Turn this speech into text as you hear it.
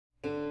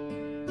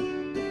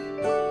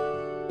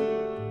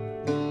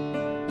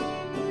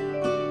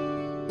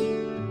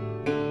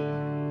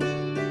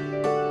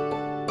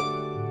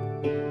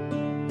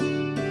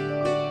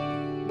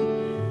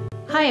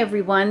Hi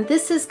everyone,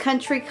 this is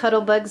Country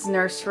Cuddlebugs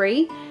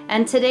Nursery,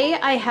 and today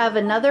I have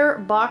another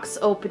box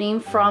opening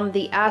from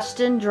the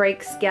Ashton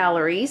Drake's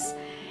Galleries,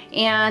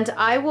 and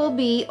I will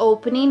be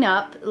opening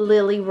up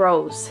Lily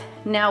Rose.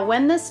 Now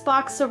when this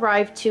box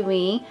arrived to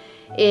me,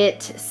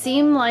 it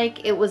seemed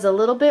like it was a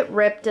little bit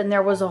ripped and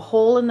there was a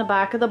hole in the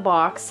back of the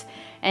box,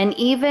 and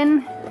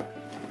even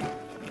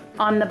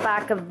on the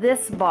back of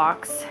this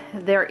box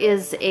there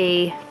is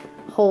a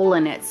hole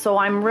in it. So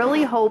I'm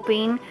really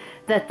hoping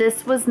that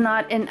this was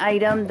not an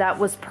item that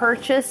was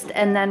purchased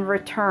and then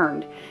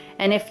returned.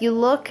 And if you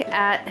look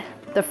at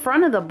the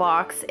front of the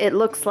box, it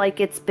looks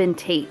like it's been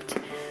taped.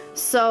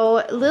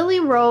 So Lily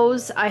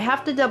Rose, I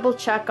have to double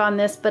check on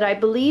this, but I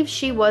believe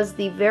she was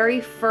the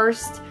very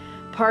first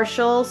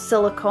partial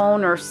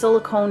silicone or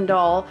silicone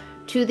doll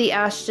to the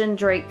Ashton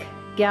Drake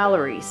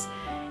Galleries.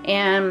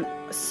 And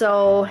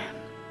so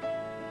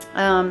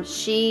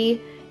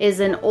she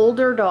is an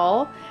older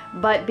doll,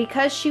 but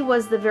because she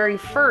was the very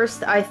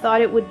first, I thought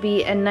it would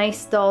be a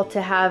nice doll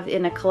to have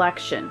in a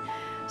collection.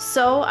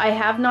 So I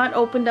have not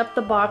opened up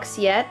the box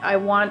yet. I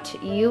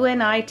want you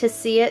and I to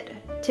see it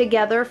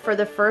together for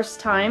the first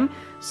time.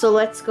 So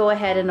let's go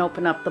ahead and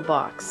open up the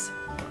box.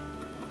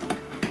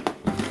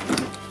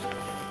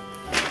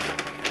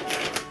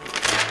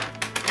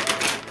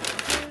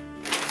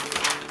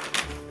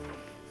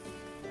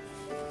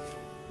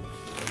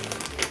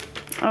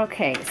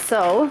 Okay,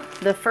 so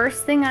the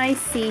first thing I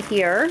see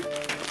here,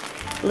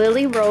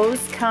 Lily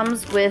Rose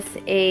comes with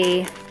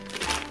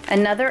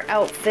another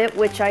outfit,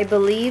 which I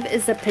believe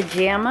is a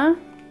pajama,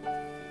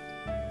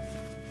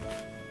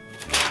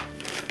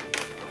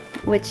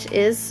 which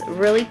is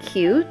really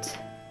cute.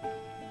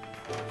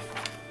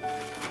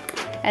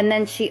 And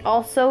then she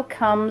also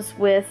comes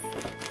with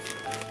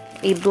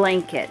a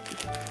blanket.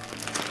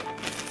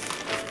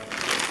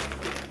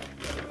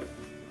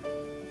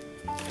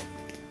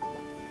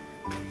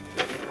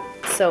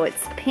 So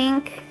it's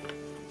pink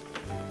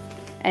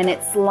and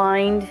it's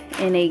lined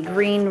in a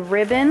green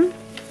ribbon.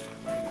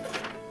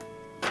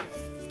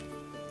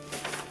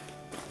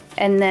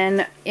 And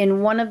then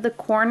in one of the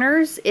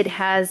corners, it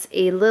has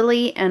a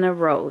lily and a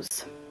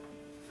rose.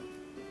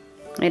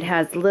 It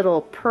has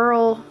little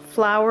pearl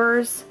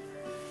flowers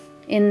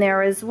in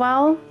there as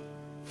well.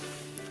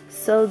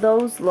 So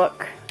those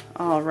look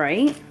all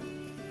right.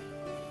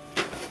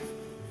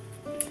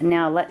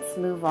 Now let's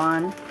move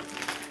on.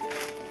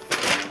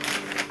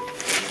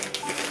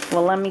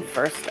 Well, let me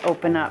first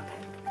open up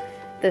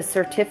the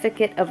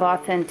certificate of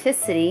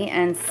authenticity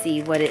and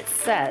see what it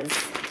says.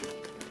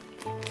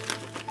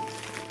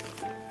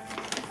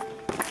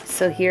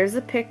 So here's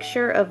a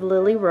picture of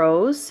Lily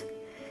Rose,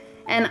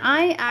 and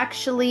I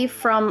actually,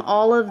 from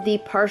all of the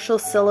partial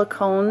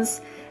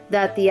silicones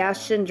that the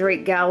Ashton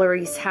Drake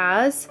Galleries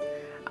has,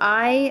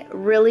 I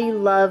really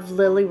love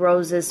Lily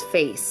Rose's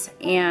face,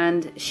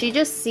 and she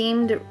just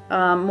seemed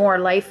more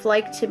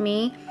lifelike to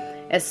me,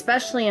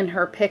 especially in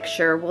her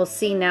picture. We'll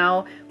see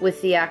now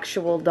with the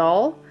actual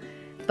doll.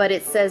 But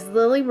it says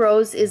Lily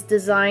Rose is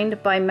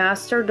designed by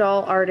master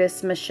doll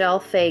artist Michelle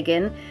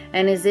Fagan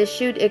and is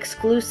issued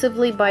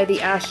exclusively by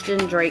the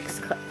Ashton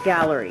Drake's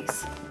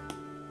Galleries.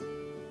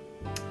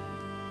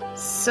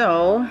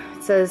 So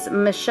it says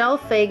Michelle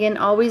Fagan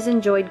always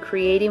enjoyed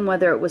creating,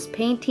 whether it was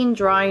painting,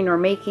 drawing, or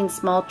making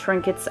small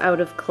trinkets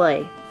out of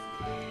clay.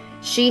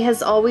 She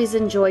has always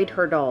enjoyed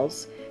her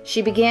dolls.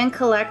 She began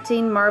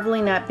collecting,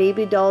 marveling at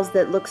baby dolls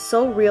that looked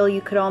so real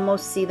you could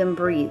almost see them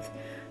breathe.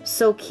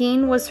 So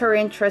keen was her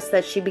interest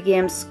that she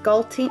began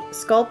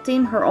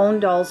sculpting her own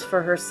dolls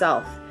for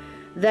herself.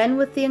 Then,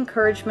 with the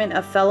encouragement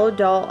of fellow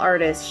doll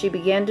artists, she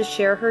began to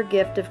share her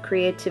gift of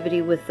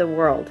creativity with the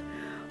world.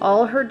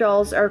 All her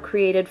dolls are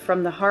created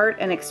from the heart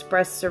and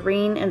express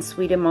serene and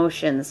sweet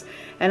emotions.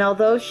 And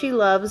although she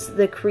loves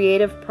the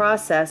creative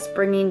process,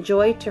 bringing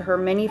joy to her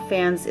many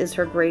fans is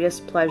her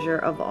greatest pleasure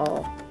of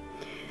all.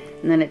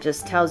 And then it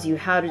just tells you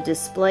how to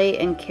display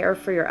and care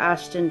for your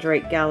Ashton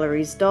Drake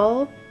Galleries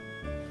doll.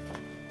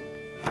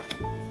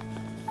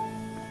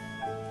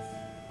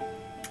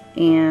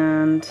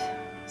 And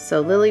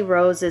so Lily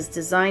Rose is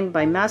designed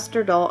by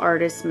master doll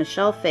artist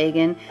Michelle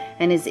Fagan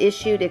and is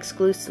issued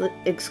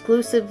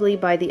exclusively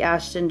by the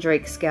Ashton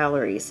Drake's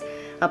Galleries.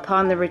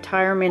 Upon the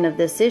retirement of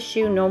this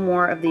issue, no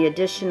more of the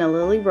edition of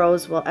Lily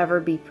Rose will ever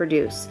be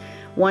produced.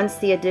 Once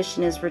the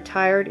edition is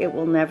retired, it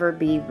will never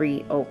be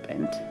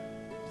reopened.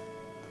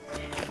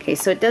 Okay,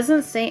 so it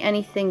doesn't say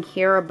anything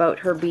here about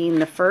her being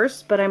the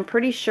first, but I'm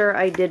pretty sure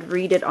I did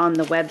read it on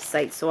the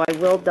website, so I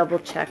will double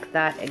check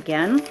that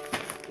again.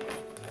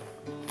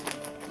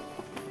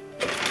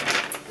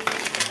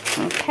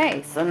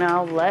 Okay, so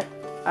now let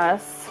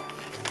us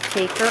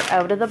take her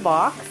out of the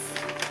box.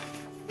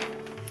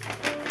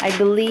 I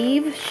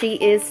believe she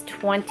is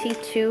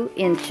 22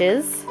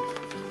 inches,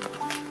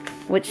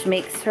 which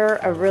makes her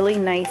a really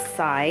nice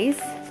size.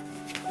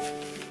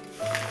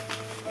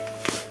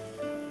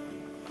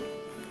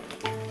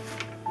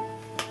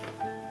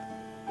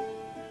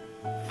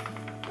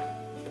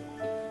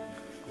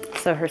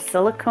 So her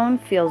silicone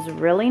feels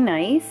really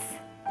nice.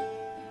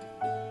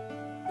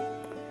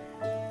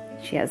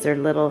 She has her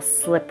little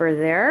slipper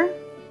there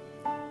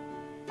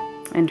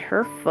and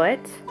her foot.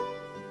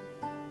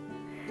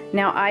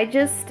 Now I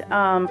just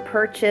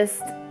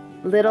purchased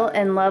Little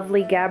and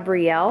Lovely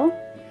Gabrielle,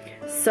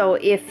 so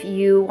if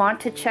you want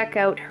to check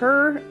out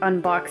her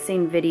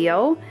unboxing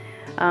video,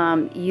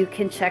 you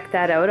can check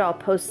that out. I'll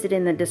post it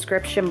in the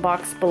description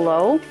box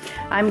below.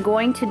 I'm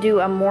going to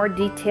do a more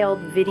detailed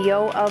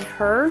video of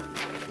her,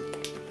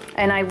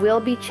 and I will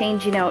be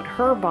changing out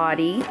her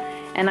body,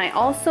 and I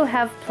also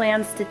have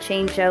plans to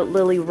change out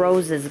Lily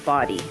Rose's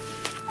body.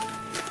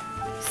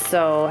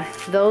 So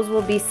those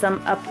will be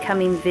some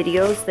upcoming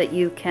videos that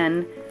you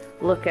can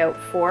look out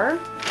for.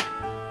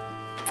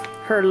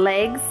 Her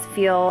legs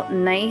feel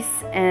nice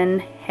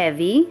and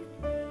heavy.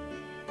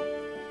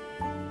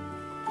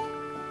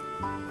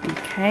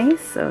 Okay,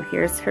 so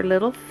here's her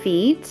little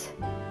feet.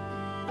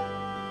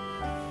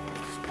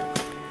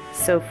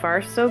 So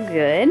far so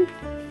good.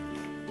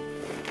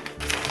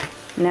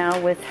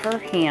 Now with her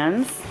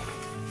hands.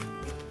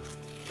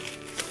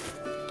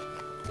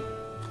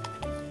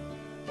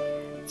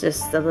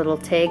 Just a little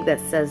tag that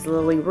says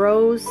Lily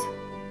Rose.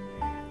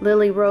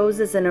 Lily Rose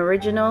is an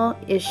original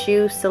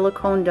issue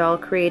silicone doll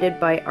created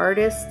by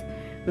artist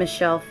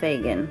Michelle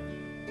Fagan.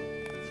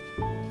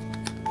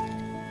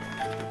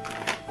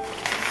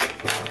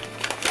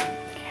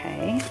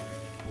 Okay.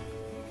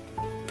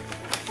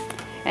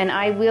 And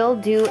I will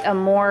do a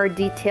more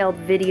detailed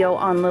video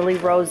on Lily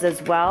Rose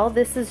as well.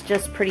 This is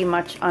just pretty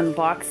much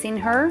unboxing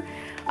her.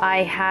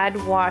 I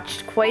had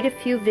watched quite a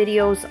few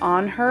videos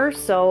on her,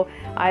 so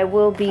I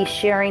will be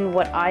sharing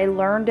what I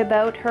learned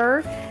about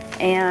her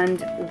and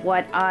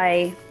what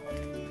I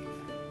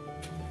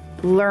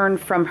learned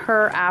from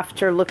her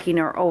after looking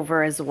her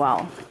over as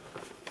well.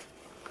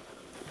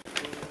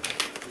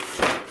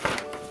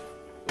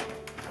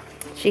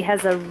 She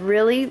has a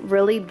really,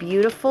 really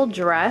beautiful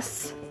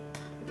dress.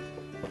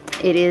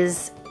 It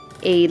is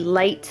a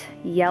light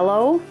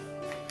yellow,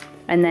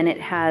 and then it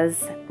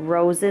has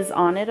roses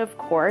on it, of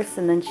course,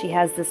 and then she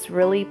has this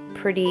really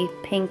pretty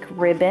pink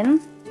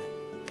ribbon.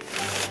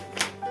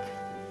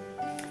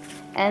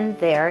 And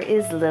there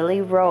is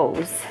Lily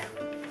Rose.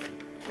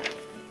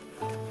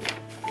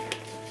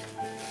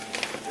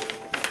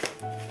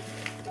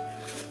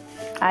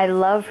 I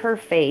love her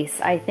face.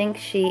 I think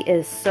she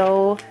is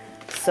so,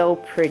 so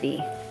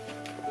pretty.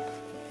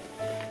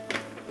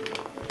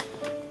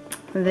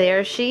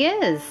 There she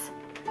is.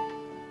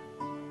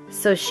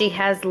 So she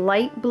has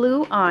light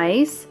blue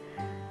eyes.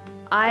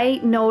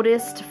 I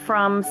noticed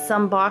from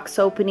some box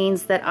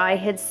openings that I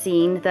had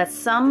seen that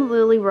some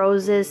Lily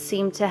Roses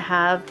seem to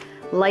have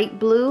light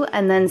blue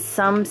and then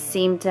some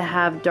seem to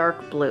have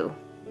dark blue.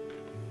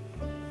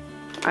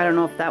 I don't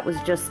know if that was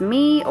just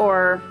me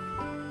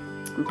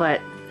but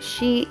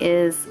she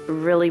is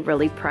really,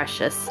 really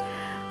precious.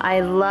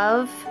 I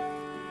love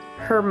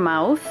her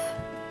mouth,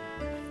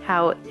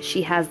 how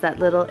she has that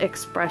little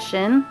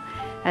expression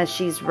as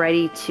she's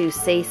ready to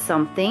say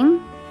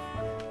something.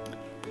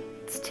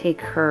 Let's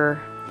take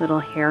her little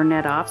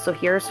hairnet off. So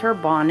here's her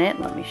bonnet.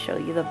 Let me show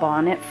you the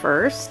bonnet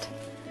first.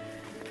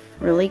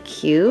 Really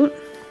cute.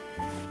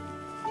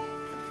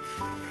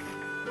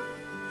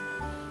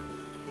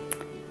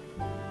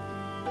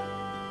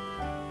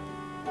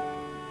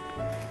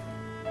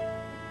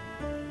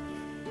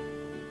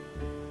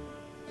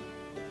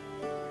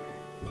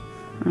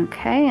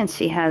 Okay, and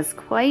she has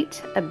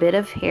quite a bit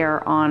of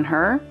hair on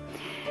her.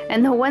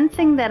 And the one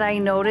thing that I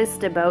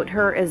noticed about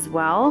her as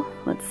well,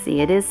 let's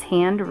see, it is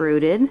hand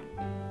rooted.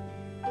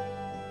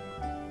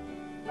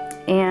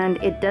 And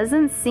it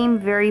doesn't seem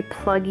very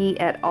pluggy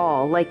at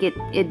all. Like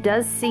it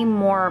does seem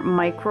more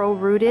micro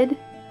rooted.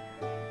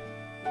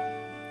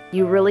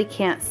 You really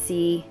can't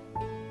see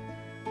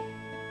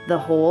the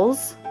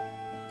holes,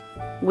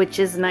 which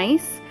is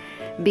nice.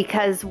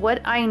 Because what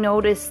I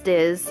noticed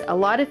is a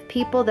lot of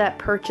people that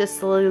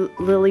purchased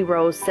Lily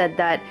Rose said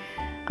that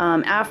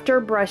after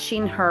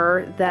brushing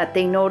her that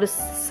they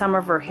noticed some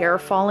of her hair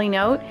falling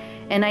out.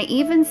 And I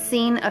even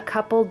seen a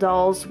couple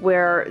dolls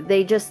where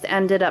they just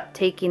ended up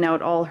taking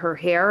out all her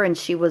hair and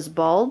she was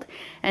bald.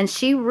 And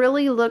she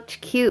really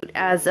looked cute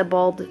as a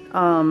bald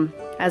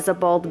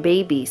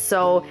baby.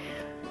 So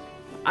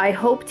I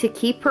hope to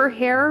keep her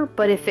hair,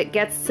 but if it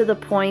gets to the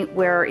point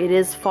where it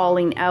is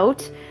falling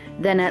out,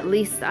 then at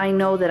least I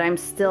know that I'm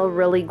still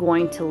really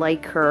going to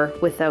like her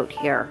without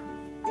hair.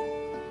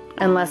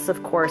 Unless,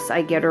 of course,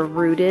 I get her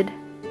rooted.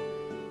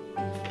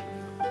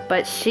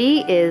 But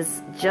she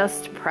is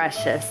just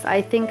precious.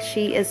 I think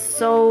she is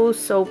so,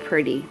 so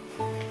pretty.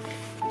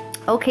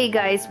 Okay,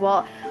 guys,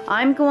 well,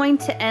 I'm going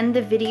to end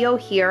the video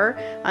here.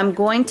 I'm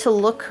going to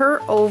look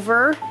her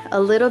over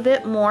a little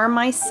bit more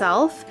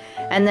myself.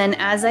 And then,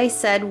 as I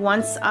said,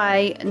 once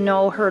I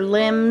know her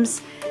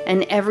limbs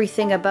and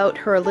everything about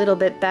her a little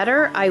bit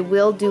better, I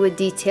will do a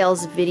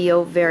details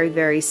video very,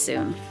 very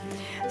soon.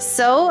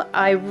 So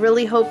I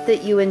really hope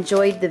that you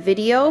enjoyed the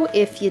video.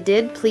 If you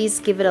did, please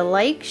give it a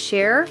like,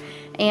 share,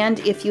 and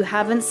if you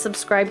haven't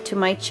subscribed to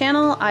my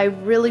channel, I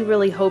really,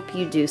 really hope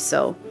you do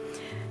so.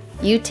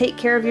 You take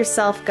care of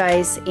yourself,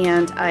 guys,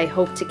 and I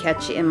hope to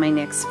catch you in my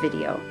next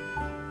video.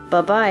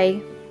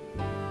 Bye-bye.